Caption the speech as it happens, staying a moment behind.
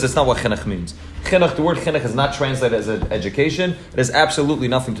It's not what chinuch means. Chinuch, the word chinuch is not translated as an education. It has absolutely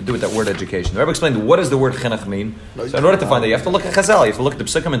nothing to do with that word education. The Rebbe explained what does the word chinuch mean. So in order to find that, you have to look at Chazal, you have to look at the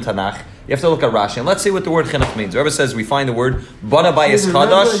Psukim and Tanakh, you have to look at Rashi, and let's see what the word chinuch means. The Rebbe says we find the word Bana Bayis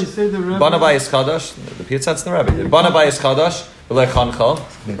Chadash. Bana Bayis Chadash. The Pietzat's the Rebbe. Bana Bayis Chadash.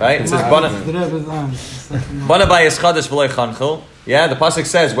 Right? It says Bana Bayis Chadash v'lei chanchel. Yeah, the pasuk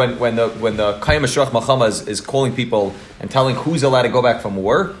says when the Kayim Mashiach Malchama is calling people and telling who's allowed to go back from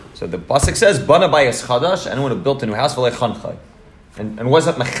war. So the pasuk says Bana Bayis Chadash, anyone who built a new house v'lei chanchel. And what's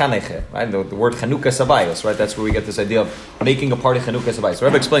that mechaneche? Right, the word Chanukah Sabayos. Right, that's where we get this idea of making a party Chanukah Sabayos. So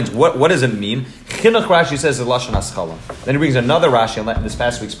Rebbe explains what does it mean. Chinuch Rashi says is lashon haschala. Then he brings another Rashi in this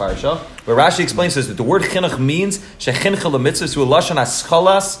past week's parasha, where Rashi explains that the word chinuch means shechincha lemitzvah to a lashon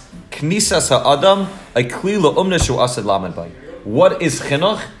haschalas knisas ha'adam a kli la'umna shu asad lamed bay. What is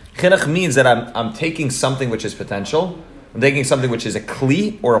chinuch? Chinuch means that I'm taking something which is potential. I'm taking something which is a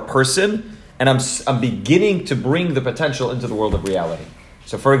kli or a person, and I'm beginning to bring the potential into the world of reality.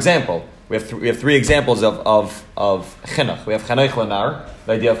 So, for example, we have three examples of chinuch. We have chinuch lanar,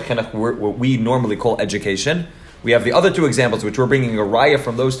 the idea of chinuch, what we normally call education. We have the other two examples, which we're bringing a raya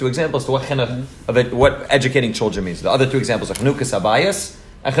from those two examples to what chinuch, what educating children means. The other two examples are chanukas habayis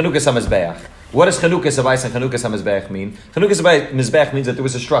and chanukas hamizbeach. What does chanukas habayis and chanukas hamizbeach mean? Chanukas hamizbeach means that there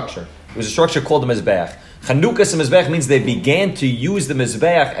was a structure. There was a structure called the mizbeach. Chanukas hamizbeach means they began to use the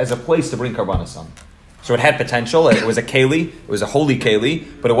mizbeach as a place to bring karbanos on. So it had potential. It was a keli. It was a holy keli,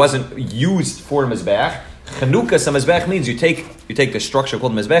 but it wasn't used for mizbeach. Chanukas hamizbeach means you take the structure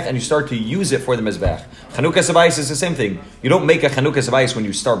called mizbeach and you start to use it for the mizbeach. Chanukas habayis is the same thing. You don't make a chanukas habayis when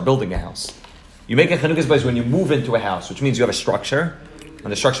you start building a house. You make a chanukas habayis when you move into a house, which means you have a structure.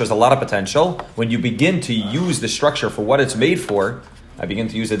 And the structure has a lot of potential. When you begin to use the structure for what it's made for, I begin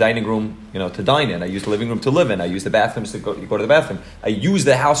to use the dining room, to dine in. I use the living room to live in. I use the bathrooms to go to the bathroom. I use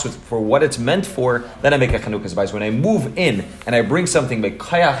the house for what it's meant for. Then I make a chanukas habayis. When I move in and I bring something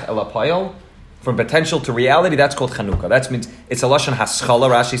mekayach elapayel, from potential to reality, that's called chanukah. That means it's a lashon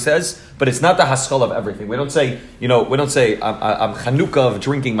haschala, Rashi says, but it's not the haschala of everything. We don't say, I'm chanukah of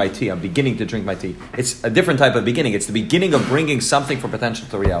drinking my tea. I'm beginning to drink my tea. It's a different type of beginning. It's the beginning of bringing something from potential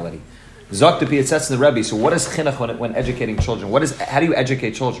to reality. Zok to it says in the Rebbe. So what is chinuch when educating children? How do you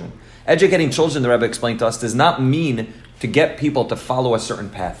educate children? Educating children, the Rebbe explained to us, does not mean to get people to follow a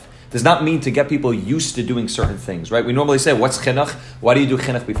certain path. Does not mean to get people used to doing certain things, right? We normally say, what's chinuch? Why do you do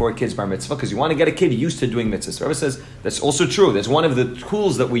chinuch before a kid's bar mitzvah? Because you want to get a kid used to doing mitzvahs. The Rebbe says that's also true. That's one of the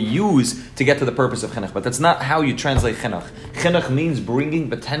tools that we use to get to the purpose of chinuch. But that's not how you translate chinuch. Chinuch means bringing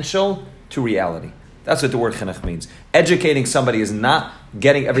potential to reality. That's what the word chinuch means. Educating somebody is not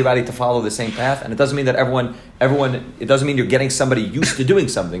getting everybody to follow the same path, and it doesn't mean that everyone. It doesn't mean you're getting somebody used to doing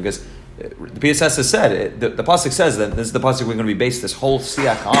something, because the PSS has said, the pasuk says that this is the pasuk we're going to be based this whole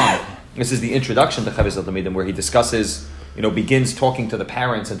siach on. This is the introduction to Chovos Hatalmidim, where he discusses, begins talking to the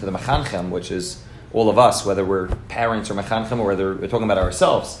parents and to the mechanchem, which is all of us, whether we're parents or mechanchem or whether we're talking about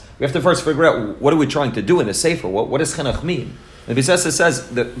ourselves. We have to first figure out what are we trying to do in the sefer. What does chinuch mean? The PSS says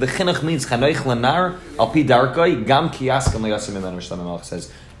the chinuch means chanoich lanar al pi darkoi gam kiyaskem leyasim imenu. Shlomo Melech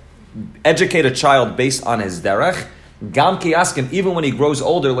says, educate a child based on his derech. Gam kiyaskem, even when he grows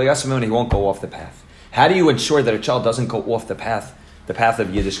older, leyasim imenu, he won't go off the path. How do you ensure that a child doesn't go off the path of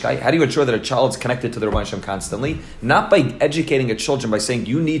Yiddishkeit? How do you ensure that a child is connected to the Rebbeinu Shem constantly? Not by educating a children by saying,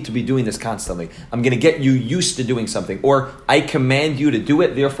 you need to be doing this constantly. I'm going to get you used to doing something. Or, I command you to do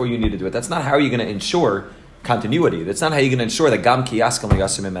it, therefore you need to do it. That's not how you're going to ensure continuity. That's not how you're going to ensure that Gam Ki Yaskem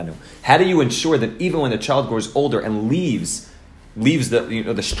Leyasim Imenu. How do you ensure that even when the child grows older and leaves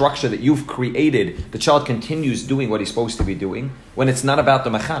the structure that you've created, the child continues doing what he's supposed to be doing, when it's not about the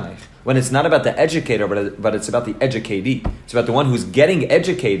mechanech, when it's not about the educator, but it's about the educatee. It's about the one who's getting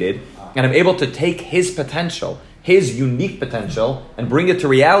educated, and I'm able to take his potential, his unique potential, and bring it to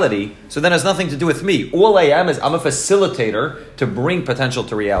reality, so then it has nothing to do with me. All I am is I'm a facilitator to bring potential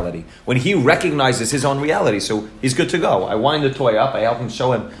to reality. When he recognizes his own reality, so he's good to go. I wind the toy up, I help him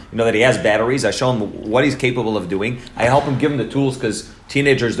show him that he has batteries, I show him what he's capable of doing, I help him give him the tools, because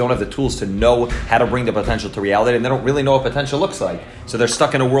teenagers don't have the tools to know how to bring the potential to reality, and they don't really know what potential looks like. So they're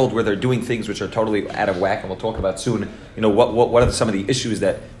stuck in a world where they're doing things which are totally out of whack, and we'll talk about soon, what are some of the issues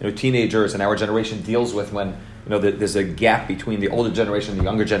that teenagers and our generation deals with when there's a gap between the older generation and the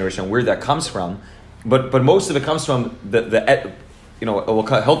younger generation, where that comes from. But most of it comes from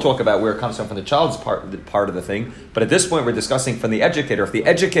he'll talk about where it comes from the child's part of the thing. But at this point, we're discussing from the educator. If the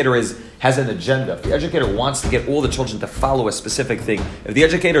educator has an agenda, if the educator wants to get all the children to follow a specific thing, if the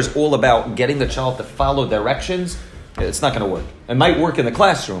educator is all about getting the child to follow directions, it's not going to work. It might work in the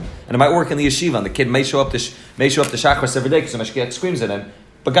classroom, and it might work in the yeshiva, and the kid may show up to shachris every day because the mashgiach screams at him.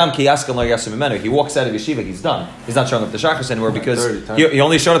 But Gam Ki Yaskel Lo Yasim Mimenu, he walks out of yeshiva, he's done. He's not showing up to Shachris anymore because he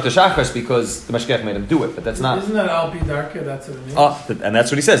only showed up to Shachris because the Mashgiach made him do it. But that's not. Isn't that Al Pi Darka? That's what it means. And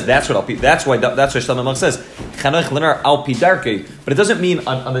that's what he says. That's what Shlomo Melech says. Chinuch Linar Al Pi Darka. But it doesn't mean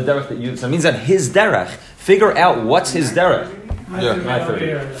on the derech that you. So it means on his derech. Figure out what's his derech.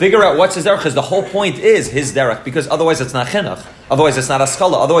 Figure out what's his derech, because the whole point is his derech, because otherwise it's not chinuch. Otherwise it's not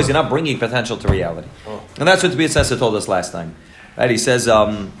askala. Otherwise you're not bringing potential to reality. And that's what the B'Yitzhak told us last time. Right? He says,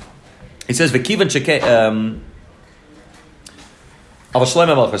 V'kivan shekei, Aval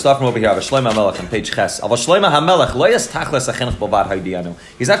Shlomo HaMelech, we're starting from over here, Aval Shlomo HaMelech on page Ches. Aval Shlomo HaMelech, lo yas tachlis ha-chinuch b'vad ha'idiyanu.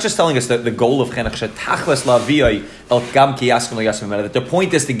 He's not just telling us the goal of chinuch, she-tachlis la'aviyai el gam ki yaskim lo yasim that the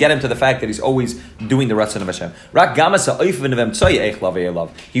point is to get him to the fact that he's always doing the Ratzon of Hashem. Rak gamas ha'oif v'nevem tzoy eich lavei elav.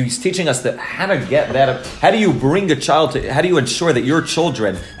 He's teaching us that how to get that, how do you bring a child to, how do you ensure that your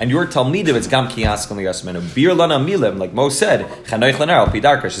children and your Talmidim, it's gam ki yaskim lo yasim bir lana milim, like Mo said, chanoich lanar al pi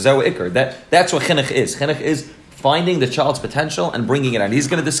darka, shezahu ikar. That's what chinuch is. Chinuch is finding the child's potential and bringing it out. He's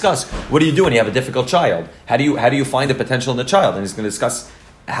going to discuss, what do you do when you have a difficult child? How do you find the potential in the child? And he's going to discuss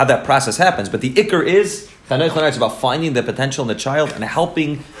how that process happens. But the ikr is, it's about finding the potential in the child and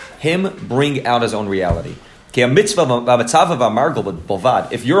helping him bring out his own reality. If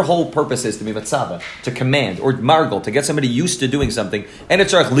your whole purpose is to be mitzvah, to command, or margul, to get somebody used to doing something, and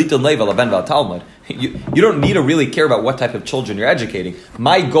it's you don't need to really care about what type of children you're educating.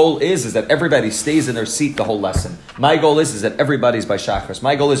 My goal is that everybody stays in their seat the whole lesson. My goal is that everybody's by shachris.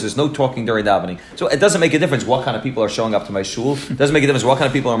 My goal is there's no talking during davening. So it doesn't make a difference what kind of people are showing up to my shul. It doesn't make a difference what kind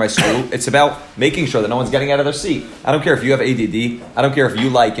of people are in my school. It's about making sure that no one's getting out of their seat. I don't care if you have ADD. I don't care if you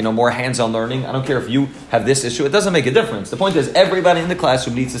like, more hands-on learning. I don't care if you have this issue. It doesn't make a difference. The point is everybody in the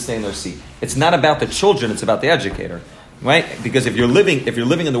classroom needs to stay in their seat. It's not about the children, it's about the educator. Right? Because if you're living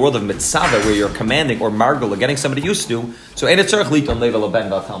in the world of mitzvah where you're commanding or margul or getting somebody used to, so you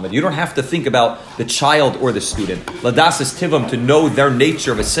don't have to think about the child or the student. Ladas is tivam, to know their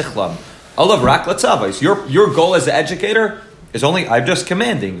nature of a sichlam. Olav rak latzavos. Your goal as an educator is only, I'm just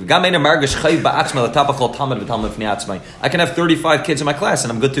commanding. I can have 35 kids in my class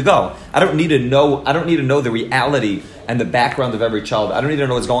and I'm good to go. I don't need to know the reality and the background of every child. I don't need to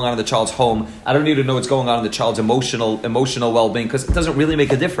know what's going on in the child's home. I don't need to know what's going on in the child's emotional well-being, because it doesn't really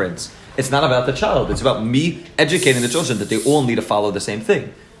make a difference. It's not about the child. It's about me educating the children that they all need to follow the same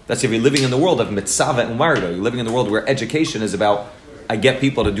thing. That's if you're living in the world of mitzvah and marga. You're living in the world where education is about, I get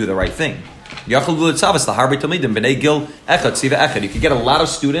people to do the right thing. You could get a lot of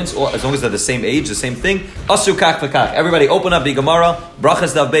students, or as long as they're the same age, the same thing. Everybody open up the Gemara,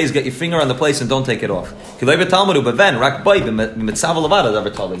 brachas dav beis, get your finger on the place and don't take it off. Because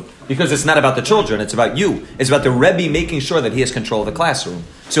it's not about the children, it's about you. It's about the Rebbe making sure that he has control of the classroom.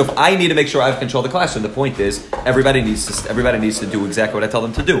 So if I need to make sure I have control of the classroom, the point is everybody needs to do exactly what I tell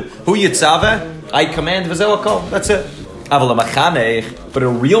them to do. Hu yitzaveh, I command v'zeh kol. That's it. But a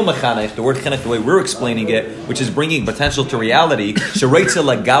real mechanech, the word chinuch, the way we're explaining it, which is bringing potential to reality, right?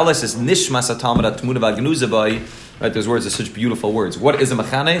 Those words are such beautiful words. What is a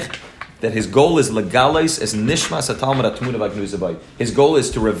mechanech? That his goal is legalis as nishmas atalmud atmuna v'gnuzavai. His goal is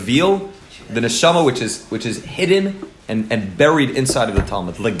to reveal the neshama which is hidden and buried inside of the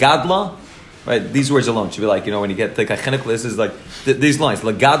Talmud. Legadla, right? These words alone should be like, when you get like a chinuch, this is like these lines.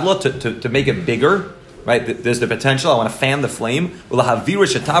 Legadla, to make it bigger. Right, there's the potential. I want to fan the flame. To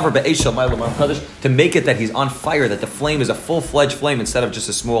make it that he's on fire, that the flame is a full-fledged flame instead of just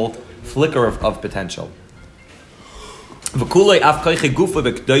a small flicker of potential. And to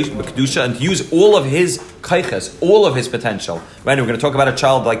use all of his kaiches, all of his potential. Right, and we're going to talk about a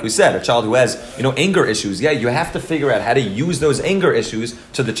child, like we said, a child who has, anger issues. Yeah, you have to figure out how to use those anger issues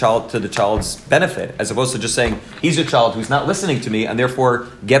to the child's benefit, as opposed to just saying, he's a child who's not listening to me, and therefore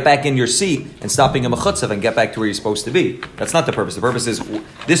get back in your seat and stop being a mechutzav and get back to where you're supposed to be. That's not the purpose. The purpose is,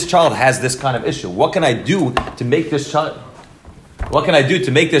 this child has this kind of issue. What can I do to make this child? What can I do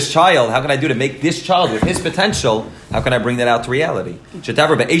to make this child? How can I do to make this child with his potential? How can I bring that out to reality? To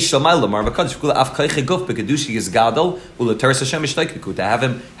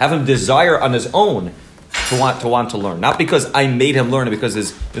have him desire on his own to want to learn, not because I made him learn, because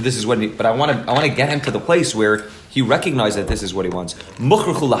this is what. But I want to get him to the place where he recognizes that this is what he wants. A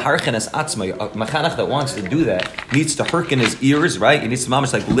mechanech that wants to do that needs to hearken his ears, right? He needs to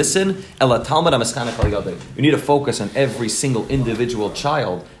listen. You need to focus on every single individual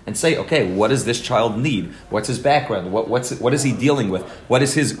child and say, okay, what does this child need? What's his background? What is he dealing with? What are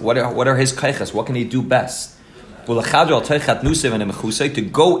his kaiches? What can he do best? To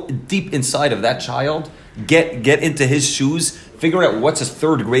go deep inside of that child, get into his shoes, Figure out what's a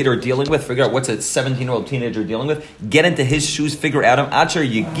third grader dealing with. Figure out what's a 17-year-old teenager dealing with. Get into his shoes. Figure out him. Acher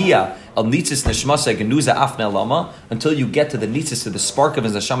yigia al nitzis neshmasa genuza afna lama, until you get to the nitzis, to the spark of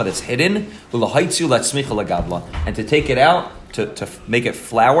his neshama that's hidden. Ulahaitzu latzmicha lagadla, and to take it out, to make it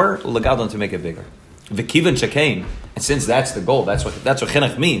flower, lagadla, to make it bigger. V'kivan shekain, and since that's the goal, that's what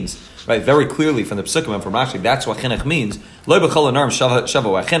chinuch means, right? Very clearly from the psukim and from Rashi, that's what chinuch means. Lo b'chol hanarm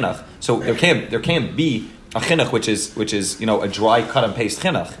shava chinuch. So there can't be a chinuch which is a dry cut and paste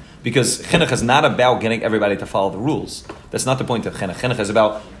chinuch, because chinuch is not about getting everybody to follow the rules. That's not the point of chinuch. Chinuch is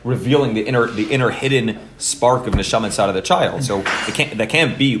about revealing the inner hidden spark of neshama inside of the child. So that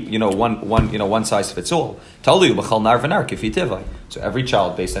can't be one size fits all. So every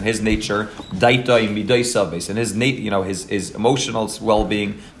child, based on his nature, based on his his emotional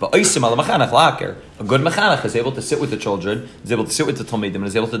well-being, a good mechanech is able to sit with the children, is able to sit with the Talmidim, and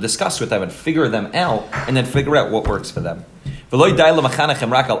is able to discuss with them and figure them out, and then figure out what works for them. It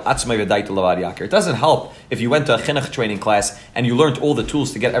doesn't help if you went to a chinuch training class and you learned all the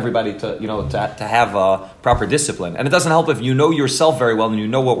tools to get everybody to have proper discipline. And it doesn't help if you know yourself very well and you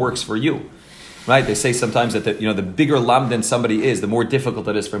know what works for you. Right? They say sometimes that the bigger lamdan somebody is, the more difficult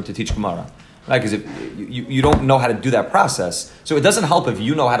it is for him to teach Gemara. Right? Because if you don't know how to do that process, so it doesn't help if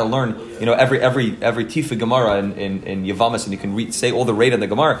you know how to learn, every tifa Gemara in Yavamas, and you can say all the rate in the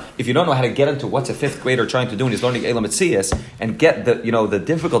Gemara. If you don't know how to get into what's a fifth grader trying to do, and he's learning Elam Etzias, and get the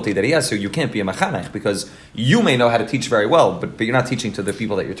difficulty that he has, so you can't be a mechanech, because you may know how to teach very well, but you're not teaching to the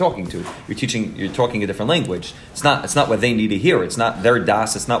people that you're talking to. You're talking a different language. It's not what they need to hear. It's not their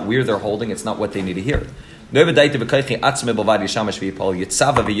das. It's not where they're holding. It's not what they need to hear. You command.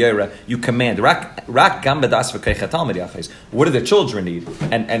 You command. What do the children need?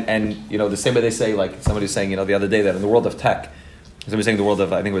 And the same way they say, like somebody was saying, the other day, that in the world of tech, somebody was saying the world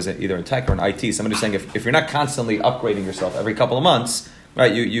of, I think it was either in tech or in IT, somebody was saying if you're not constantly upgrading yourself every couple of months,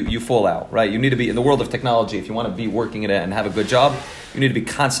 right, you fall out, right? You need to be in the world of technology. If you want to be working in it and have a good job, you need to be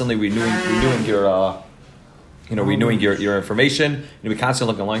constantly renewing your information. You need to be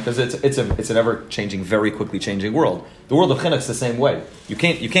constantly looking online, because it's an ever changing, very quickly changing world. The world of chinuch is the same way. You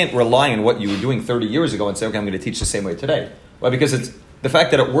can't rely on what you were doing 30 years ago and say, okay, I'm going to teach the same way today. Well, because it's the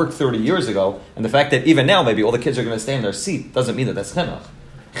fact that it worked 30 years ago, and the fact that even now maybe all the kids are going to stay in their seat, doesn't mean that that's chinuch.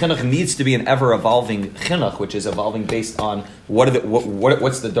 Chinuch needs to be an ever-evolving chinuch, which is evolving based on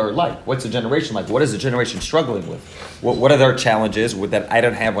what's the dar like? What's the generation like? What is the generation struggling with? What are their challenges that I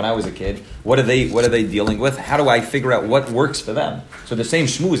didn't have when I was a kid? What are they dealing with? How do I figure out what works for them? So the same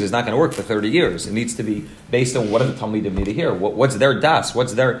shmooze is not going to work for 30 years. It needs to be based on what do the Talmidim need to hear? What's their das?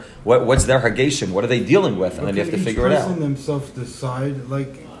 What's their hagashim? What are they dealing with? And then you have to figure it out. Each person themselves decide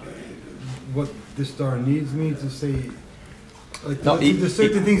what this dar needs me to say. There's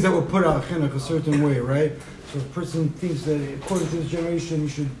certain things that will put out chinuch a certain way, right? So if a person thinks that according to his generation he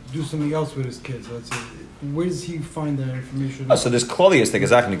should do something else with his kids, let's say, where does he find that information? So there's kloliest thing,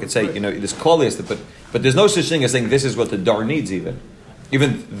 exactly. You could say, there's kloliest, but there's no such thing as saying this is what the dar needs. Even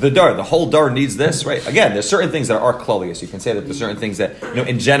the whole dar needs this, right? Again, there's certain things that are kloliest. You can say that there's certain things that,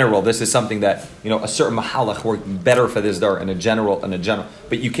 in general, this is something that, a certain mahalach worked better for this dar in a general.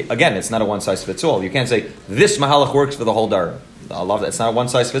 But again, it's not a one size fits all. You can't say this mahalach works for the whole dar. I love that. It's not a one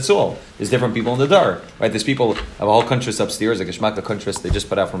size fits all. There's different people in the dar, right? There's people have a whole kuntras upstairs, like a shmaka kuntras they just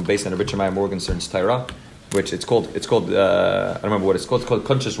put out from based on a Richard Meyer Morgenstern's Torah, which it's called. I don't remember what it's called. It's called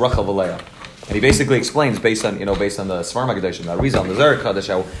kuntras Rachel V'Leah, and he basically explains based on the Svarim Hakadoshim, the Arizal, the Zerek Kadosh,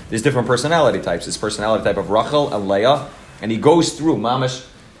 how there's different personality types. This personality type of Rachel and Leah, and he goes through mamish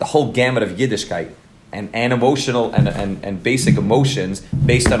the whole gamut of Yiddishkeit. And emotional and basic emotions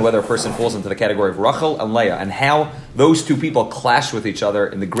based on whether a person falls into the category of Rachel and Leah, and how those two people clash with each other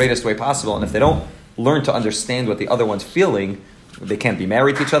in the greatest way possible. And if they don't learn to understand what the other one's feeling, they can't be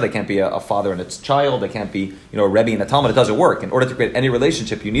married to each other. They can't be a father and its child. They can't be a Rebbe and a Talmud. It doesn't work. In order to create any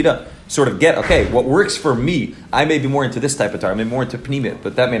relationship, you need to sort of get, okay, what works for me, I may be more into this type of Torah, I may be more into Pnimit,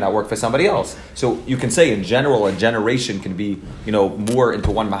 but that may not work for somebody else. So you can say in general, a generation can be, more into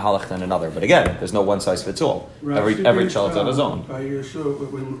one mahalach than another. But again, there's no one size fits all. Right. Every child's on his own. By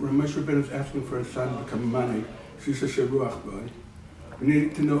Yeshua, when Ramesh Rabbeinu is asking for a son to become a mani, she says Ruach boy. We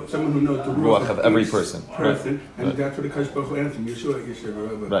need to know someone who knows the ruach of every person. Right. And that's what the Kadosh Baruch Hu answered Yeshua.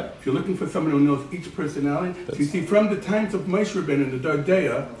 Right. If you're looking for someone who knows each personality, so you see, from the times of Moshe Rabbeinu and the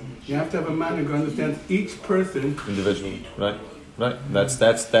Dardeya, you have to have a man who understands each person individually. Right. That's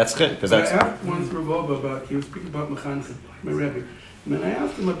it. Because I asked once Ravova about, he was speaking about Mechanchim, my Rebbe, and then I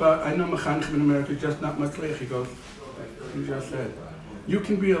asked him about, I know Mechanchim in America, just not Matzlech. He goes, you just said, You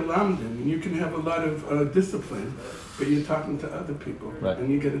can be a lamdan and you can have a lot of discipline, but you're talking to other people. Right.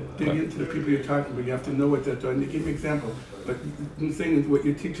 And you got to dig into the people you're talking to. You have to know what they're doing. And you give me an example. But I'm saying what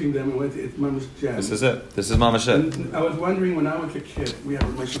you're teaching them, and it's Mama's Jam. This is it. This is Mama's shit. I was wondering when I was a kid, we had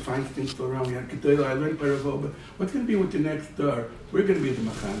Moshe Feinstein still around, we had Gedela, I learned by Revolva. What's going to be with the next door? We're going to be the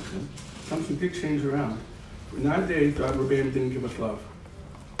Machanchim. Something did change around. Nowadays, the Rebbeim didn't give us love.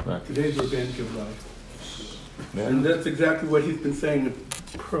 Right. Today's Rebbeim give love. Yeah. And that's exactly what he's been saying in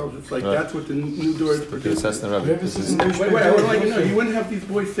Pearls. It's like that's what the new door is producing. Wait, I would like you know, you wouldn't have these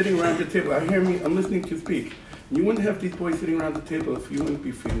boys sitting around the table. I'm listening to you speak. You wouldn't have these boys sitting around the table if you wouldn't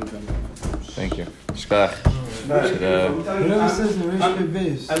be feeding them. Thank you. Shkach.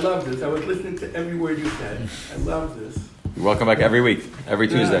 I love this. I was listening to every word you said. I love this. You're welcome back every week, every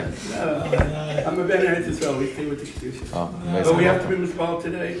Tuesday. I'm a Ben Eretz Yisrael. We stay with the Kedusha. But we have to be mispal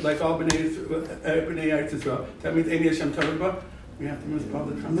today, like all B'nai Eretz Yisrael. That means Ein Yeshem Torah. We have to mispal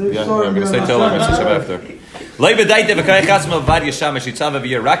the time. Yeah, I'm going to say Tehillim after.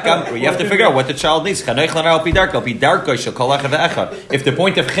 You have to figure out what the child needs. If the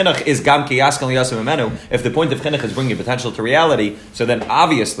point of chinuch is gam ki yaskel yasem imenu, if the point of chinuch is bringing potential to reality, so then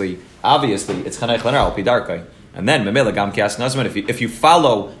obviously it's chanech l'ner al pi darkai. And then memela gam ki yaskel yasem. If you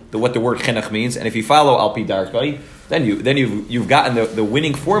follow what the word chinuch means, and if you follow al pi darkai, then you've gotten the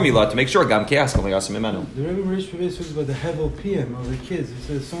winning formula to make sure gam ki yaskel yasem imenu. The Rebbe Marish talks about the hevel PM of the kids. He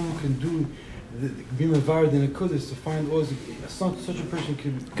says someone can do. Be mavard in a kudus to find such a person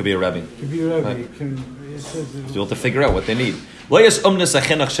could be a rabbi. Could be a rabbi. Right. You have to figure out what they need. I'm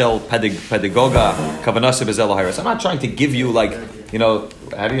not trying to give you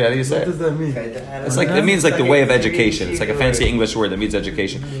how do you say it? What does that mean? It means like the way of education. It's like a fancy English word that means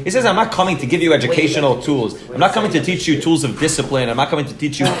education. He says, I'm not coming to give you educational tools. I'm not coming to teach you tools of discipline. I'm not coming to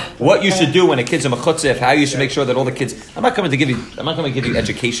teach you what you should do when a kid's a mechutzif, how you should make sure that all the kids. I'm not coming to give you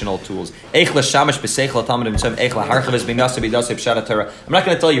educational tools. I'm not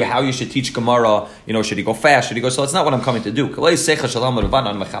going to tell you how you should teach Gemara. Should you go fast? Should you go slow? It's not what I'm coming to do. We're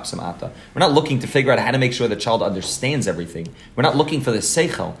not looking to figure out how to make sure the child understands everything. We're not looking for the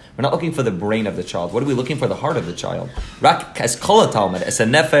seichel. We're not looking for the brain of the child. What are we looking for? The heart of the child. We're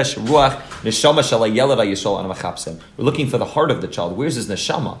looking for the heart of the child. Where's his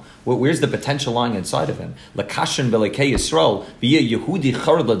neshama? Where's the potential lying inside of him? There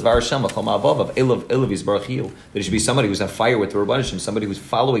should be somebody who's on fire with the Rabban Hashem, somebody who's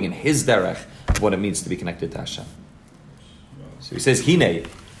following in his derech of what it means to be connected to Hashem. So he says, Hine.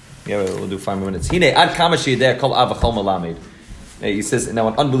 Yeah, we'll do 5 more minutes. Hine ad kama sheyideh kol av v'chol malamed. He says, now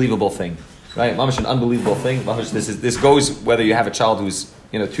an unbelievable thing, right? Mamash, an unbelievable thing. Mamash, this goes whether you have a child who's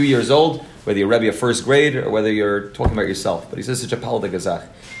 2 years old, whether you're Rebbe of first grade, or whether you're talking about yourself. But he says such a pal de gazach.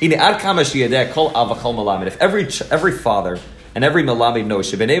 Hine ad kama sheyideh kol av v'chol malamed. If every father and every malamed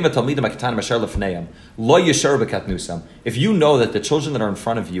knows, if you know that the children that are in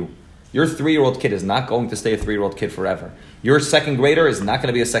front of you, your 3-year-old kid is not going to stay a 3-year-old kid forever. Your second grader is not going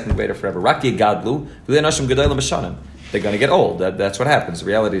to be a second grader forever. They're going to get old. That's what happens. The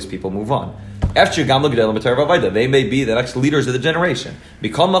reality is people move on. They may be the next leaders of the generation. You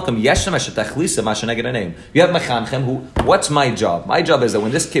have Mechanchem who, what's my job? My job is that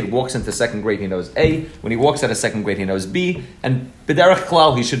when this kid walks into second grade, he knows A. When he walks out of second grade, he knows B. And B'derech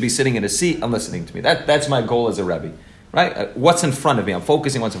Klal, he should be sitting in a seat and listening to me. That's my goal as a Rebbe. Right? What's in front of me? I'm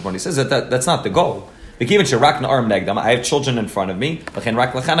focusing what's in front of me. He says that's not the goal. I have children in front of me.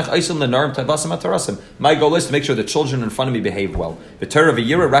 My goal is to make sure the children in front of me behave well.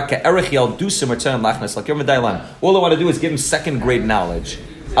 All I want to do is give them second grade knowledge.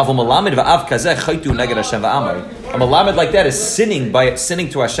 A malamed like that is sinning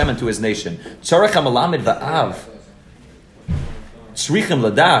to Hashem and to his nation.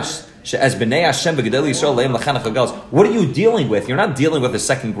 What are you dealing with? You're not dealing with a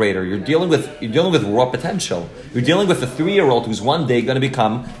second grader. You're dealing with raw potential. You're dealing with a 3-year-old who's one day going to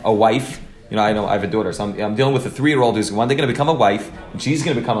become a wife. I know I have a daughter, so I'm dealing with a 3-year-old who's one day going to become a wife, and she's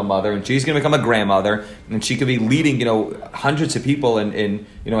going to become a mother, and she's going to become a grandmother, and she could be leading, hundreds of people in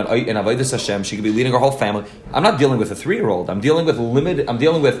Avodas Hashem. She could be leading her whole family. I'm not dealing with a 3-year-old. I'm dealing with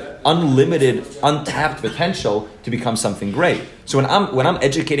unlimited, untapped potential to become something great. So when I'm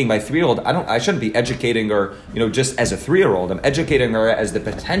educating my 3-year-old, I shouldn't be educating her, just as a 3-year-old. I'm educating her as the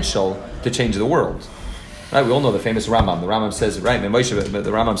potential to change the world. Right, we all know the famous Rambam. The Rambam says, right, the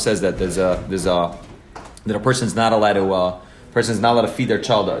Rambam says that that a person's not allowed to feed their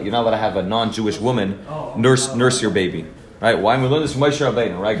child. You're not allowed to have a non-Jewish woman nurse your baby. Right? Why? We learn this from Moshe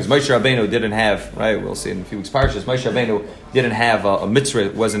Rabbeinu, right? Because Moshe Rabbeinu didn't have, right? We'll see in a few weeks. Parashas Moshe Rabbeinu didn't have a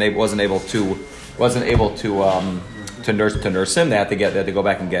mitzvah. wasn't able to nurse him. They had to go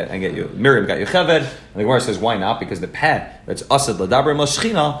back and get you. Miriam got Yocheved, and the Gemara says why not? Because the pet that's asad ladaber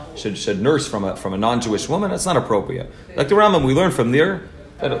mashchina should nurse from a non-Jewish woman. That's not appropriate. Like the Rambam, we learn from there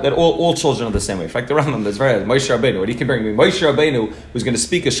that all children are the same way. In fact, the Rambam is very Moshe Rabbeinu. What are you comparing me? Moshe Rabbeinu who's going to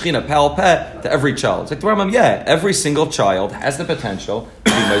speak a shechina pal pet to every child. It's like the Rambam, every single child has the potential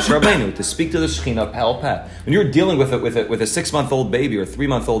to be Moshe Rabbeinu, to speak to the shechina pal pet. When you're dealing with a 6-month-old baby or a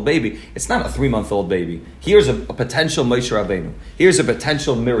 3-month-old baby, it's not a 3-month-old baby. Here's a potential Moshe Rabbeinu. Here's a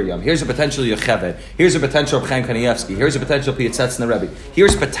potential Miriam. Here's a potential Yocheved. Here's a potential Chaim Kanievsky. Here's a potential Piatzets and the Rebbe.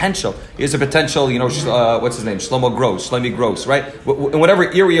 Here's a potential, what's his name? Shlomi Gross, right? In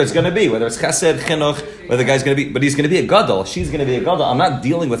whatever area it's going to be, whether it's Chesed, Chinuch, whether the guy's going to be, but he's going to be a gadol, she's going to be a gadol. I'm not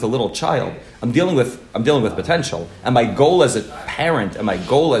dealing with a little child. I'm dealing with potential. And my goal as a parent and my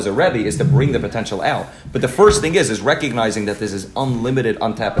goal as a Rebbe is to bring the potential out. But the first thing is recognizing that this is unlimited,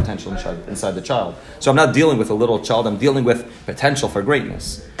 untapped potential inside the child. So I'm not dealing with a little child. I'm dealing with potential for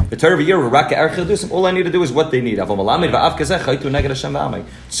greatness. All I need to do is what they need.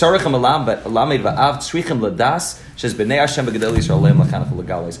 Says b'nei Hashem b'gedel Yisrael leim lachanach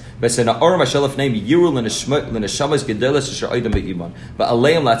v'legales. V'sena'or mashalaf name yiru l'neshamas gedelas asher oidem be'iman. But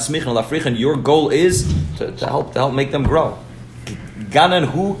aleim latzmich and lafrichan. Your goal is to help make them grow. Ganan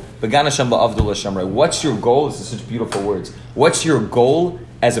hu b'gan Hashem la'avdul Hashem. What's your goal? This is such beautiful words. What's your goal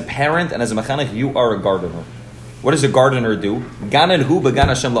as a parent and as a mechanech? You are a gardener. What does a gardener do? Ganan hu b'gan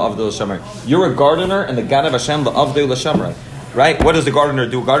Hashem la'avdul Hashem. You're a gardener and the gan of Hashem la'avdul Hashem. Right? What does the gardener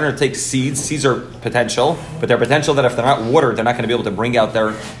do? A gardener takes seeds. Seeds are potential, but they're potential that if they're not watered, they're not going to be able to bring out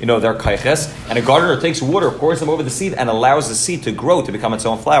their kaiches. And a gardener takes water, pours them over the seed, and allows the seed to grow to become its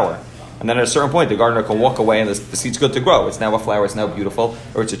own flower. And then at a certain point, the gardener can walk away and the seed's good to grow. It's now a flower, it's now beautiful,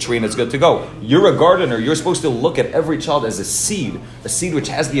 or it's a tree and it's good to go. You're a gardener. You're supposed to look at every child as a seed which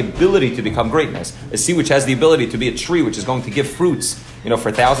has the ability to become greatness, a seed which has the ability to be a tree which is going to give fruits,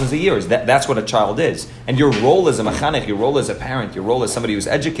 for thousands of years. That's what a child is. And your role as a mechanech, your role as a parent, your role as somebody who's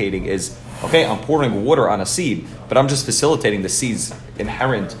educating is, okay, I'm pouring water on a seed, but I'm just facilitating the seed's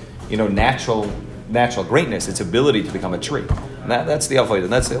inherent, natural greatness, its ability to become a tree. And that's the avodah.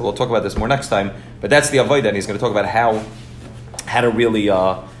 And we'll talk about this more next time. But that's the avodah, and he's going to talk about how to really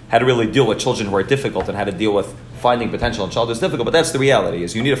deal with children who are difficult and how to deal with finding potential in child is difficult. But that's the reality.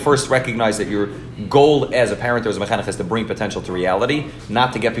 Is you need to first recognize that your goal as a parent or as a mechanech is to bring potential to reality,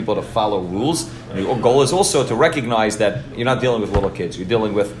 not to get people to follow rules. And your goal is also to recognize that you're not dealing with little kids. You're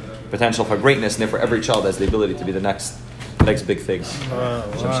dealing with potential for greatness, and therefore every child has the ability to be the next big thing.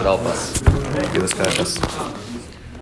 Hashem should help us. Give us kindness.